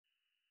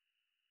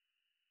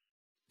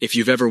If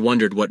you've ever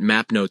wondered what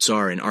map notes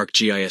are in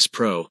ArcGIS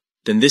Pro,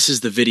 then this is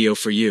the video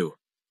for you.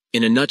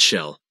 In a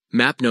nutshell,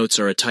 map notes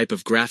are a type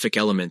of graphic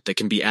element that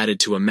can be added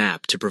to a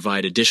map to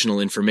provide additional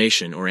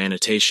information or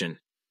annotation.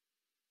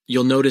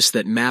 You'll notice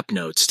that map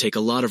notes take a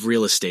lot of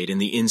real estate in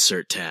the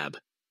Insert tab.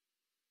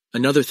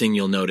 Another thing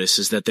you'll notice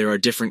is that there are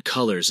different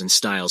colors and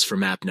styles for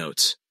map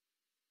notes.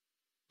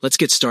 Let's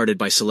get started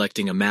by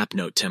selecting a map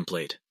note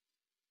template.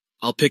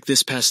 I'll pick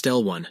this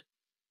pastel one.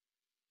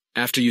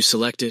 After you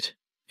select it,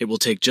 it will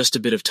take just a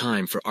bit of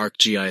time for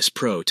ArcGIS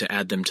Pro to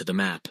add them to the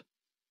map.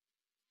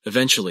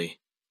 Eventually,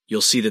 you'll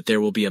see that there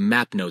will be a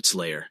map notes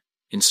layer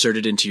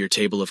inserted into your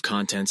table of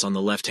contents on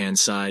the left-hand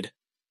side.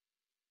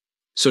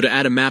 So to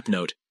add a map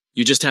note,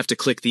 you just have to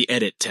click the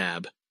Edit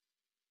tab.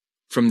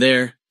 From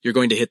there, you're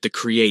going to hit the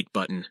Create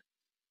button.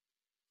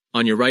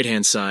 On your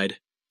right-hand side,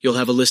 you'll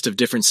have a list of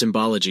different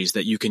symbologies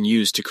that you can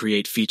use to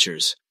create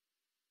features.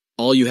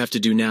 All you have to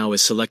do now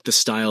is select the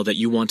style that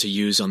you want to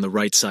use on the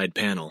right side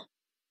panel.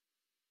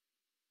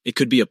 It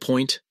could be a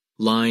point,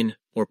 line,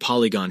 or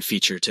polygon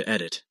feature to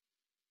edit.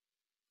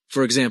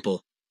 For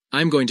example,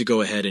 I'm going to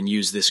go ahead and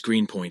use this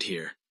green point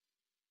here.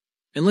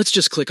 And let's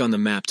just click on the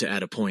map to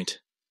add a point.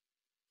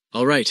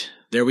 Alright,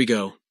 there we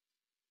go.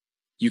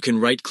 You can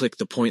right-click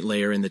the point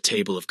layer in the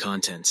table of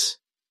contents.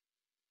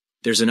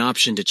 There's an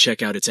option to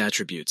check out its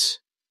attributes.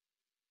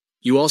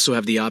 You also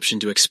have the option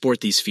to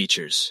export these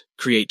features,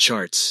 create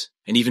charts,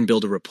 and even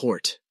build a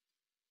report.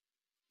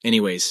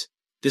 Anyways,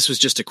 this was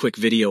just a quick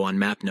video on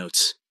map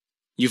notes.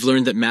 You've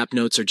learned that map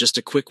notes are just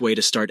a quick way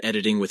to start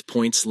editing with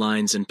points,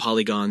 lines, and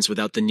polygons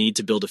without the need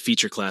to build a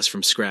feature class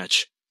from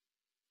scratch.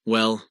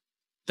 Well,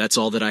 that's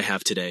all that I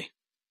have today.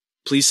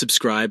 Please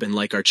subscribe and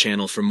like our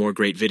channel for more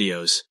great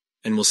videos,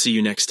 and we'll see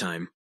you next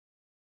time.